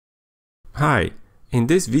Hi, in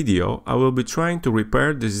this video I will be trying to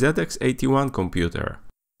repair the ZX81 computer.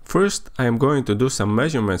 First I am going to do some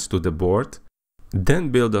measurements to the board, then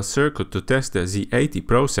build a circuit to test the Z80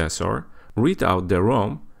 processor, read out the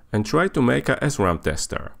ROM and try to make a SRAM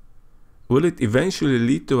tester. Will it eventually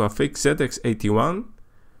lead to a fixed ZX81?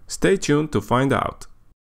 Stay tuned to find out.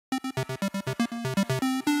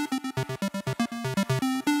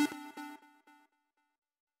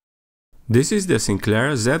 This is the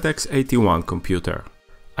Sinclair ZX81 computer.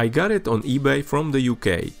 I got it on eBay from the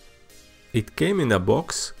UK. It came in a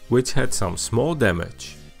box which had some small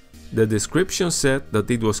damage. The description said that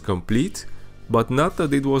it was complete, but not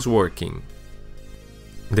that it was working.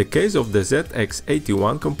 The case of the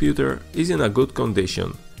ZX81 computer is in a good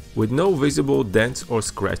condition, with no visible dents or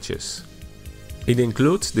scratches. It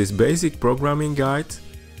includes this basic programming guide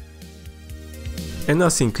and a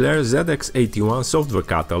Sinclair ZX81 software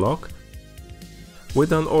catalog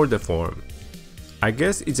with an order form. I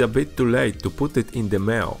guess it's a bit too late to put it in the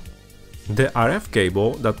mail. The RF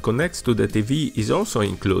cable that connects to the TV is also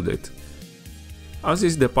included, as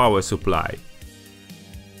is the power supply,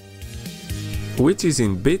 which is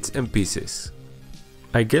in bits and pieces.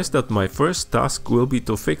 I guess that my first task will be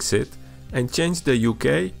to fix it and change the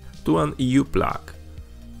UK to an EU plug.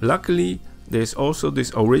 Luckily, there is also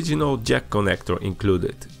this original jack connector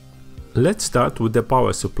included. Let's start with the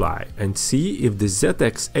power supply and see if the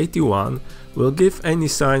ZX81 will give any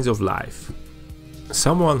signs of life.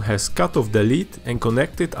 Someone has cut off the lead and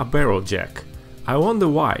connected a barrel jack. I wonder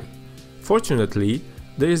why. Fortunately,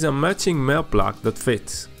 there is a matching male plug that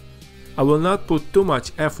fits. I will not put too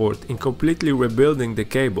much effort in completely rebuilding the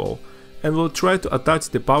cable and will try to attach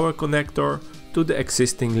the power connector to the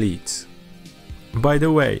existing leads. By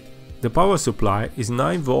the way, the power supply is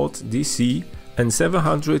 9V DC and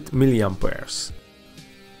 700 mA.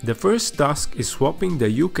 The first task is swapping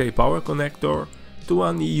the UK power connector to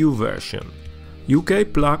an EU version.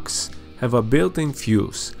 UK plugs have a built-in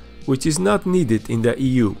fuse, which is not needed in the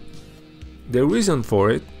EU. The reason for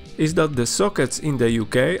it is that the sockets in the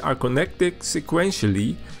UK are connected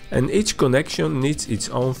sequentially and each connection needs its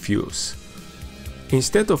own fuse.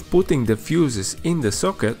 Instead of putting the fuses in the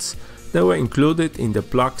sockets, they were included in the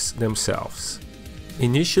plugs themselves.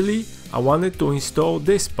 Initially, I wanted to install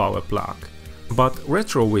this power plug, but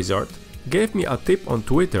RetroWizzard gave me a tip on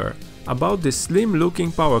Twitter about the slim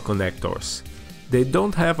looking power connectors. They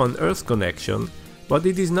don't have an earth connection, but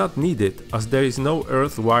it is not needed as there is no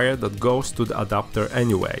earth wire that goes to the adapter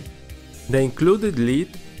anyway. The included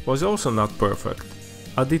lead was also not perfect,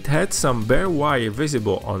 as it had some bare wire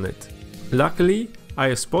visible on it. Luckily,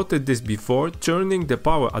 I spotted this before turning the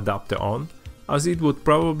power adapter on, as it would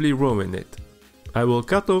probably ruin it. I will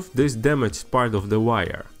cut off this damaged part of the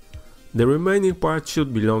wire. The remaining part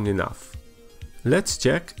should be long enough. Let's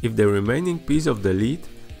check if the remaining piece of the lead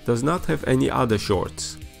does not have any other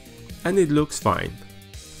shorts. And it looks fine.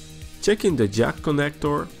 Checking the jack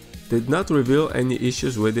connector did not reveal any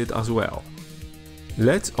issues with it as well.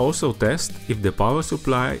 Let's also test if the power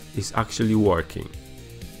supply is actually working.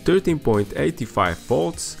 13.85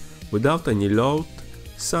 volts without any load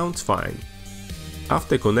sounds fine.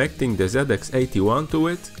 After connecting the ZX81 to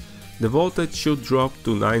it, the voltage should drop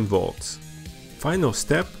to 9V. Final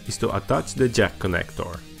step is to attach the jack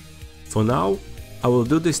connector. For now, I will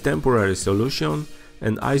do this temporary solution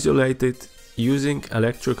and isolate it using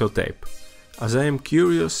electrical tape, as I am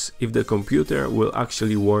curious if the computer will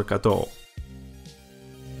actually work at all.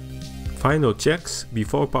 Final checks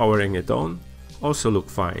before powering it on also look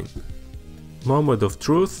fine. Moment of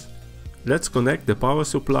truth, let's connect the power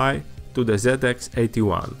supply to the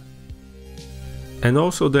ZX81 and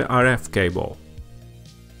also the RF cable.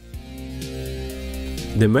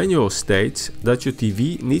 The manual states that your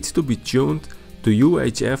TV needs to be tuned to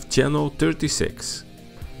UHF channel 36.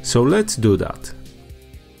 So let's do that.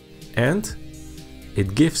 And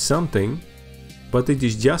it gives something, but it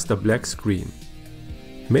is just a black screen.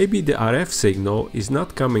 Maybe the RF signal is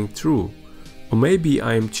not coming through, or maybe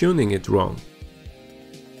I am tuning it wrong.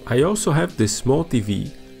 I also have this small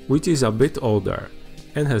TV, which is a bit older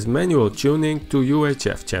and has manual tuning to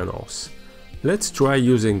UHF channels. Let's try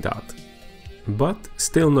using that. But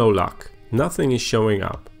still no luck, nothing is showing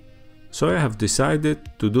up. So I have decided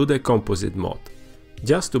to do the composite mode,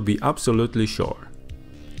 just to be absolutely sure.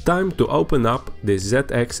 Time to open up this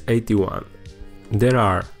ZX81. There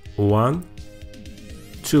are 1,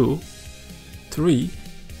 2, 3,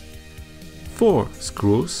 4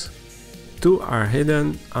 screws. 2 are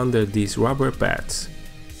hidden under these rubber pads.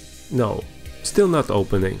 No, still not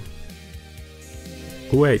opening.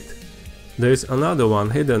 Wait, There's another one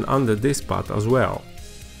hidden under this part as well.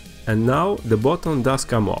 And now the button does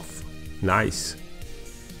come off. Nice.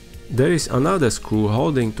 There is another screw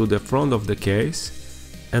holding to the front of the case,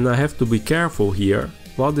 and I have to be careful here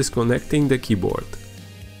while disconnecting the keyboard.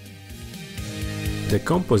 The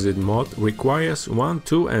composite mod requires 1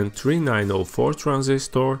 2 and 3904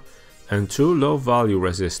 transistor and 2 low value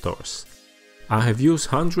resistors. I have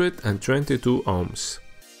used 122 ohms.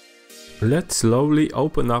 Let's slowly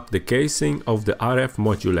open up the casing of the RF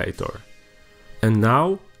modulator. And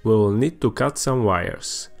now we will need to cut some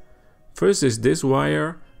wires. First is this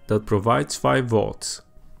wire that provides 5 volts.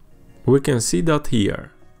 We can see that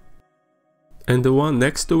here. And the one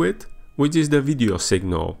next to it, which is the video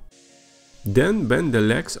signal. Then bend the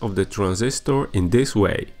legs of the transistor in this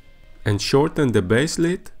way and shorten the base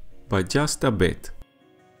lid by just a bit.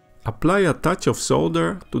 Apply a touch of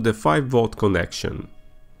solder to the 5 volt connection.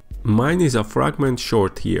 Mine is a fragment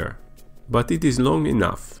short here, but it is long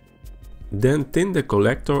enough. Then thin the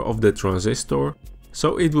collector of the transistor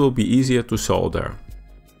so it will be easier to solder.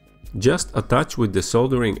 Just a touch with the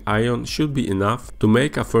soldering iron should be enough to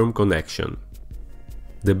make a firm connection.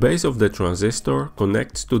 The base of the transistor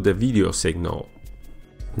connects to the video signal.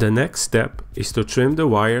 The next step is to trim the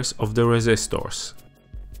wires of the resistors.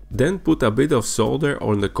 Then put a bit of solder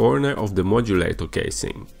on the corner of the modulator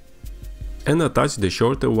casing and attach the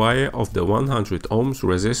shorter wire of the 100 ohms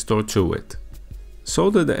resistor to it.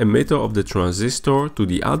 Solder the emitter of the transistor to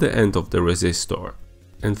the other end of the resistor.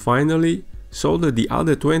 And finally, solder the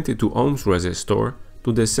other 22 ohms resistor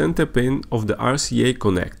to the center pin of the RCA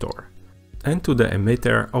connector and to the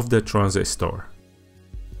emitter of the transistor.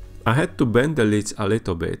 I had to bend the lids a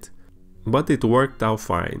little bit, but it worked out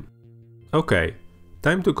fine. Okay,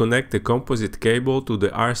 time to connect the composite cable to the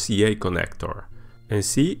RCA connector and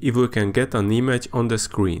see if we can get an image on the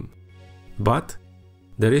screen. But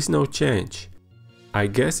there is no change. I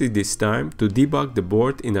guess it is time to debug the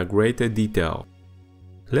board in a greater detail.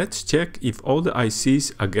 Let's check if all the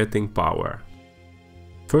ICs are getting power.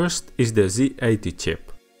 First is the Z80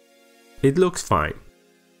 chip. It looks fine.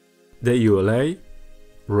 The ULA,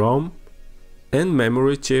 ROM and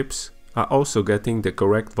memory chips are also getting the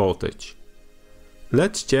correct voltage.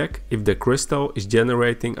 Let's check if the crystal is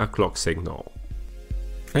generating a clock signal.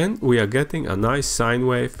 And we are getting a nice sine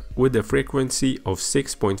wave with a frequency of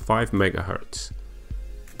 6.5 MHz.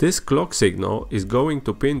 This clock signal is going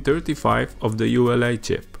to pin 35 of the ULA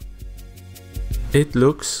chip. It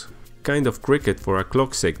looks kind of crooked for a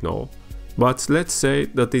clock signal, but let's say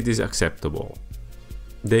that it is acceptable.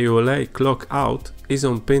 The ULA clock out is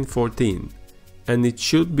on pin 14 and it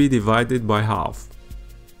should be divided by half.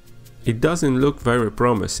 It doesn't look very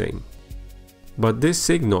promising, but this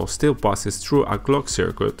signal still passes through a clock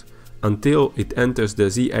circuit until it enters the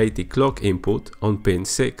Z80 clock input on pin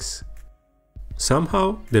 6.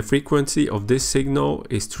 Somehow the frequency of this signal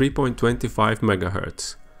is 3.25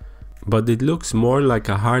 MHz, but it looks more like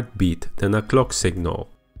a heartbeat than a clock signal.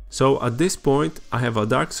 So at this point I have a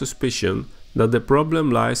dark suspicion that the problem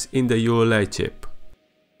lies in the ULA chip.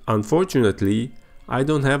 Unfortunately, I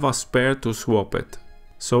don't have a spare to swap it,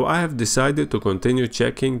 so I have decided to continue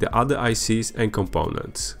checking the other ICs and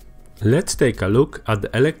components. Let's take a look at the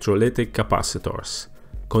electrolytic capacitors.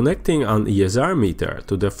 Connecting an ESR meter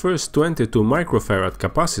to the first 22 microfarad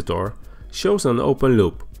capacitor shows an open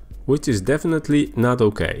loop, which is definitely not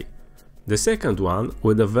okay. The second one,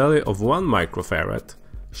 with a value of 1 microfarad,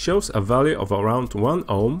 shows a value of around 1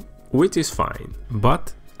 ohm, which is fine,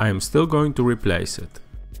 but I am still going to replace it.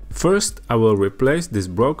 First, I will replace this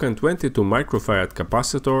broken 22 microfarad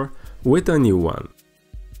capacitor with a new one.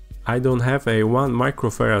 I don't have a 1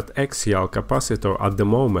 microfarad axial capacitor at the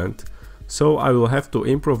moment, so I will have to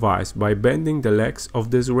improvise by bending the legs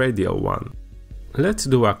of this radial one. Let's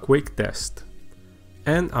do a quick test.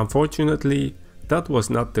 And unfortunately, that was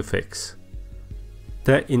not the fix.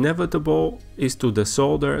 The inevitable is to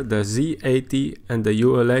desolder the Z80 and the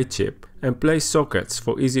ULA chip and place sockets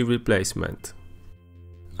for easy replacement.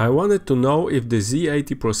 I wanted to know if the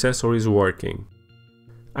Z80 processor is working.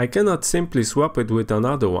 I cannot simply swap it with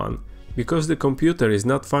another one because the computer is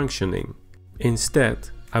not functioning. Instead,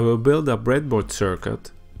 I will build a breadboard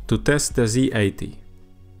circuit to test the Z80.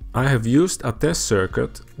 I have used a test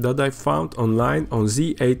circuit that I found online on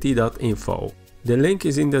z80.info. The link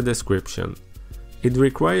is in the description. It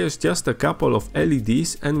requires just a couple of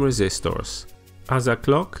LEDs and resistors. As a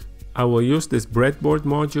clock, I will use this breadboard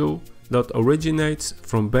module that originates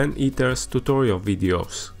from Ben Eater's tutorial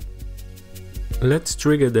videos. Let's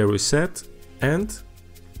trigger the reset and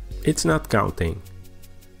it's not counting.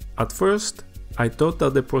 At first, I thought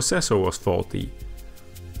that the processor was faulty.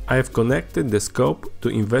 I have connected the scope to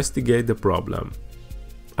investigate the problem.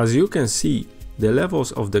 As you can see, the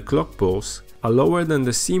levels of the clock pulse are lower than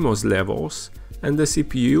the CMOS levels and the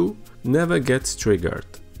CPU never gets triggered.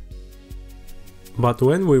 But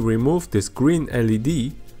when we remove this green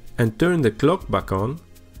LED and turn the clock back on,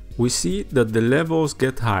 we see that the levels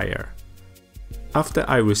get higher. After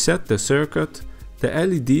I reset the circuit, the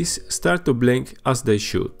LEDs start to blink as they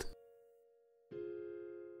should.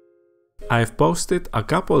 I have posted a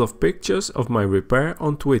couple of pictures of my repair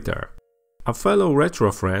on Twitter. A fellow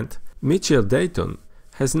retro friend, Mitchell Dayton,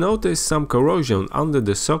 has noticed some corrosion under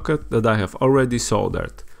the socket that I have already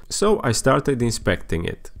soldered, so I started inspecting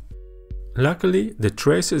it. Luckily, the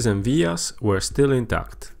traces and vias were still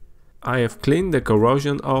intact. I have cleaned the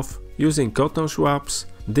corrosion off using cotton swabs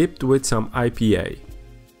dipped with some IPA.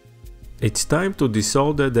 It's time to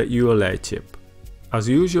desolder the ULA chip. As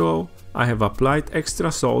usual, I have applied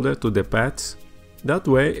extra solder to the pads. That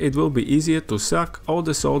way it will be easier to suck all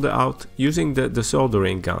the solder out using the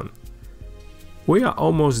desoldering gun. We are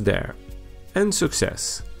almost there. And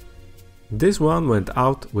success! This one went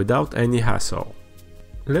out without any hassle.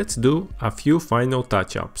 Let's do a few final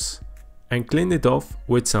touch-ups and clean it off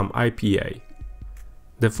with some IPA.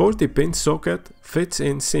 The 40-pin socket fits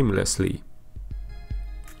in seamlessly.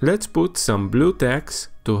 Let's put some blue tacks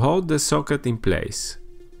to hold the socket in place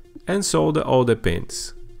and solder all the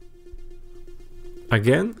pins.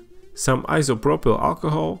 Again, some isopropyl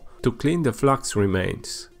alcohol to clean the flux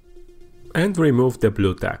remains. And remove the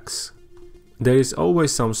blue tacks. There is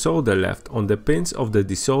always some solder left on the pins of the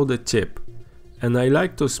desoldered chip, and I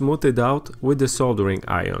like to smooth it out with the soldering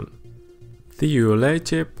iron. The ULA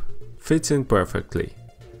chip fits in perfectly.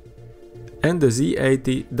 And the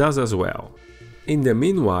Z80 does as well. In the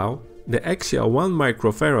meanwhile, the axial 1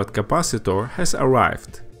 microfarad capacitor has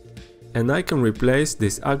arrived, and I can replace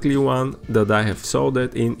this ugly one that I have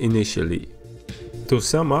soldered in initially. To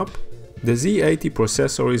sum up, the Z80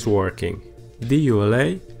 processor is working, the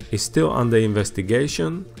ULA is still under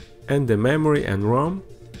investigation, and the memory and ROM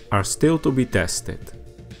are still to be tested.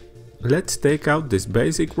 Let's take out this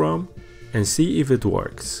basic ROM and see if it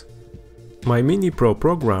works. My Mini Pro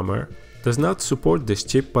programmer does not support this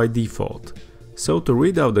chip by default, so to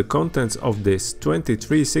read out the contents of this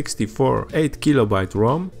 2364 8KB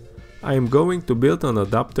ROM, I am going to build an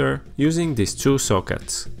adapter using these two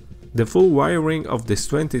sockets. The full wiring of this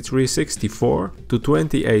 2364 to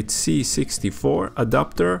 28C64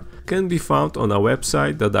 adapter can be found on a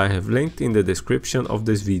website that I have linked in the description of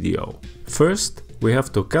this video. First, we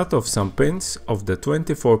have to cut off some pins of the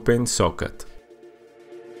 24-pin socket.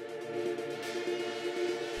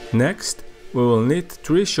 Next, we will need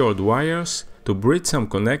 3 short wires to bridge some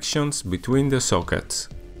connections between the sockets.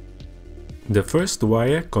 The first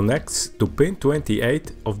wire connects to pin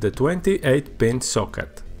 28 of the 28-pin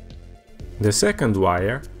socket. The second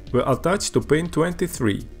wire will attach to pin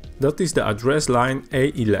 23, that is the address line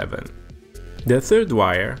A11. The third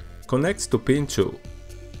wire connects to pin 2,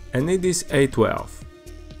 and it is A12.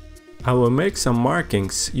 I will make some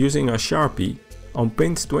markings using a Sharpie on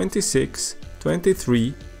pins 26,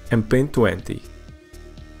 23 and pin 20,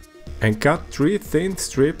 and cut 3 thin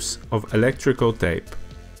strips of electrical tape.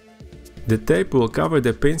 The tape will cover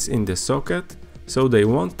the pins in the socket so they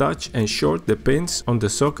won't touch and short the pins on the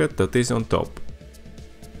socket that is on top.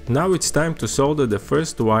 Now it's time to solder the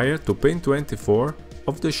first wire to pin 24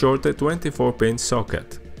 of the shorted 24-pin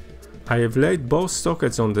socket. I have laid both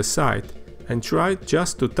sockets on the side and tried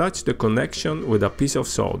just to touch the connection with a piece of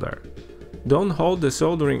solder. Don't hold the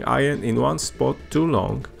soldering iron in one spot too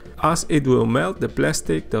long, as it will melt the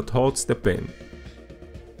plastic that holds the pin.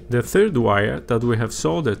 The third wire that we have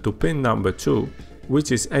soldered to pin number 2,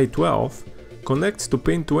 which is A12, connects to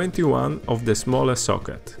pin 21 of the smaller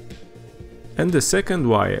socket. And the second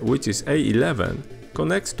wire, which is A11,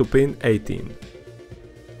 connects to pin 18.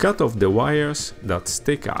 Cut off the wires that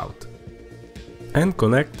stick out and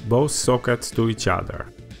connect both sockets to each other.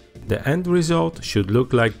 The end result should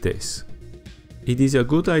look like this. It is a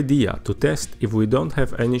good idea to test if we don't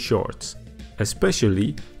have any shorts,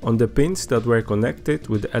 especially on the pins that were connected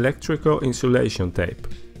with electrical insulation tape.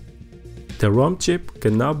 The ROM chip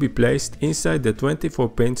can now be placed inside the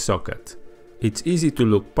 24-pin socket. It's easy to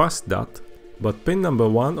look past that, but pin number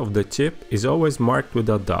 1 of the chip is always marked with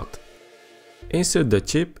a dot. Insert the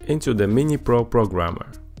chip into the Mini Pro programmer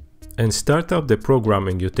and start up the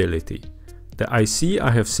programming utility. The IC I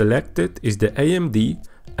have selected is the AMD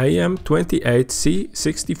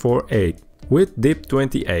AM28C648 with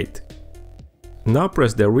DIP28. Now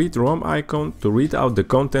press the read ROM icon to read out the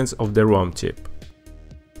contents of the ROM chip.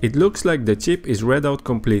 It looks like the chip is read out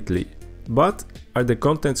completely, but are the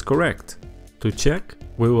contents correct? To check,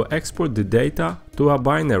 we will export the data to a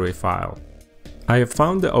binary file. I have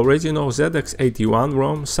found the original ZX81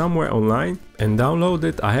 ROM somewhere online and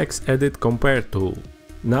downloaded a hex edit compare tool.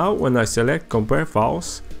 Now when I select compare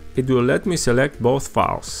files, it will let me select both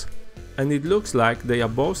files. And it looks like they are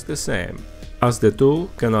both the same, as the tool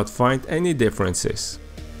cannot find any differences.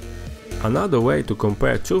 Another way to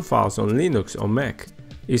compare two files on Linux or Mac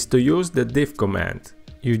is to use the diff command.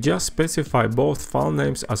 You just specify both file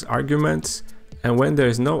names as arguments, and when there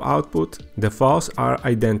is no output, the files are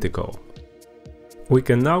identical. We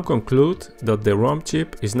can now conclude that the ROM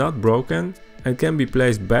chip is not broken and can be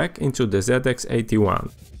placed back into the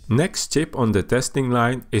ZX81. Next chip on the testing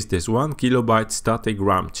line is this 1 KB static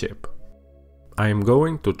RAM chip. I am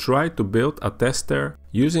going to try to build a tester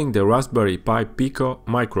using the Raspberry Pi Pico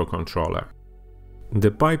microcontroller.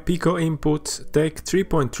 The Pi Pico inputs take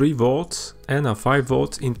 3.3 volts and a 5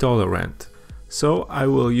 volts intolerant, so I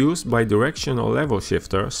will use bidirectional level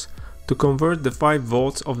shifters to convert the 5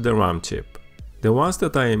 volts of the RAM chip. The ones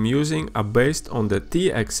that I am using are based on the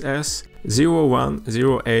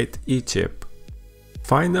TXS0108E chip.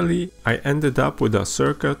 Finally, I ended up with a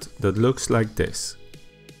circuit that looks like this.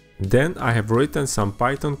 Then I have written some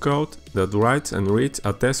Python code that writes and reads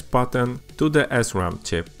a test pattern to the SRAM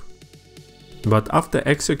chip. But after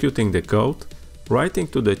executing the code, writing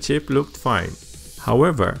to the chip looked fine.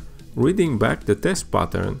 However, reading back the test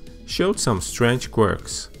pattern showed some strange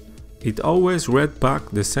quirks. It always read back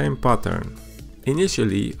the same pattern.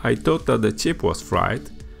 Initially, I thought that the chip was fried,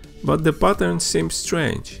 but the pattern seemed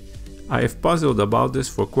strange. I have puzzled about this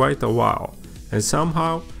for quite a while, and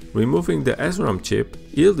somehow removing the SRAM chip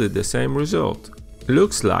yielded the same result.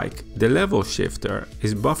 Looks like the level shifter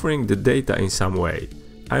is buffering the data in some way.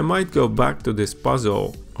 I might go back to this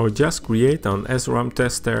puzzle or just create an SRAM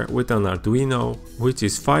tester with an Arduino which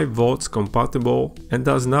is 5 volts compatible and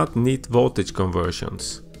does not need voltage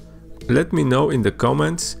conversions. Let me know in the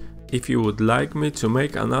comments if you would like me to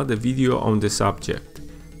make another video on the subject.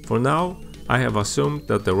 For now, I have assumed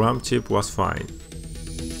that the RAM chip was fine.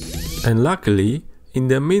 And luckily, in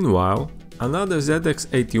the meanwhile, another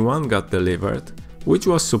ZX81 got delivered, which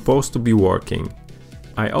was supposed to be working.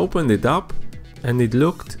 I opened it up and it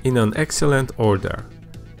looked in an excellent order,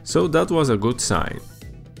 so that was a good sign.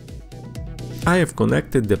 I have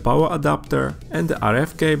connected the power adapter and the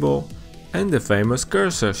RF cable, and the famous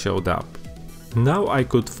cursor showed up. Now I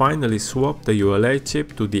could finally swap the ULA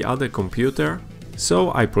chip to the other computer,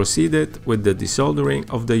 so I proceeded with the desoldering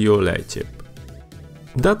of the ULA chip.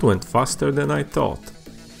 That went faster than I thought.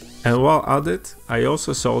 And while at it, I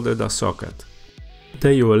also soldered a socket.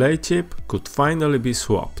 The ULA chip could finally be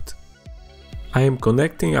swapped. I am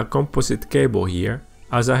connecting a composite cable here,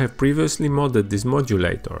 as I have previously modded this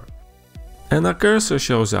modulator. And a cursor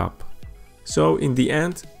shows up. So in the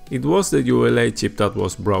end, it was the ULA chip that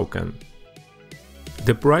was broken.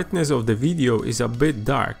 The brightness of the video is a bit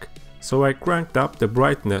dark, so I cranked up the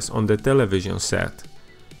brightness on the television set.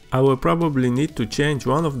 I will probably need to change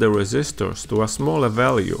one of the resistors to a smaller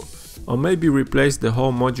value, or maybe replace the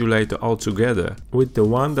whole modulator altogether with the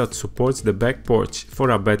one that supports the back porch for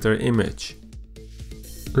a better image.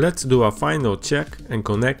 Let's do a final check and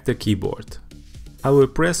connect the keyboard. I will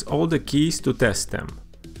press all the keys to test them,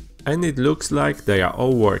 and it looks like they are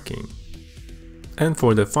all working. And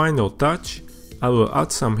for the final touch, I will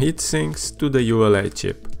add some heatsinks to the ULA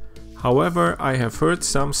chip. However, I have heard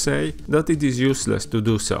some say that it is useless to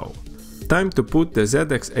do so. Time to put the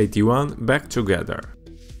ZX81 back together.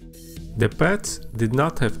 The pads did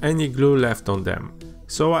not have any glue left on them,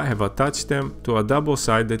 so I have attached them to a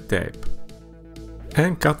double-sided tape.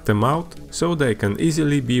 And cut them out so they can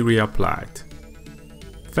easily be reapplied.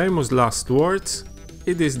 Famous last words,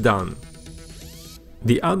 it is done.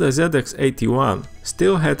 The other ZX81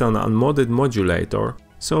 still had an unmodded modulator,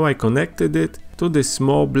 so I connected it to this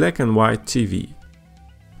small black and white TV.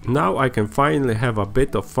 Now I can finally have a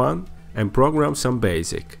bit of fun and program some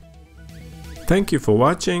BASIC. Thank you for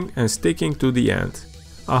watching and sticking to the end.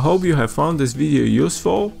 I hope you have found this video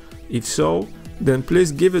useful. If so, then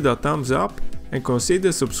please give it a thumbs up and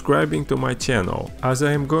consider subscribing to my channel, as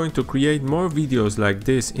I am going to create more videos like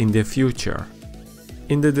this in the future.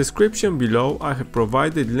 In the description below I have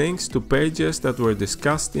provided links to pages that were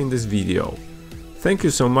discussed in this video. Thank you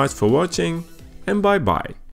so much for watching, and bye bye.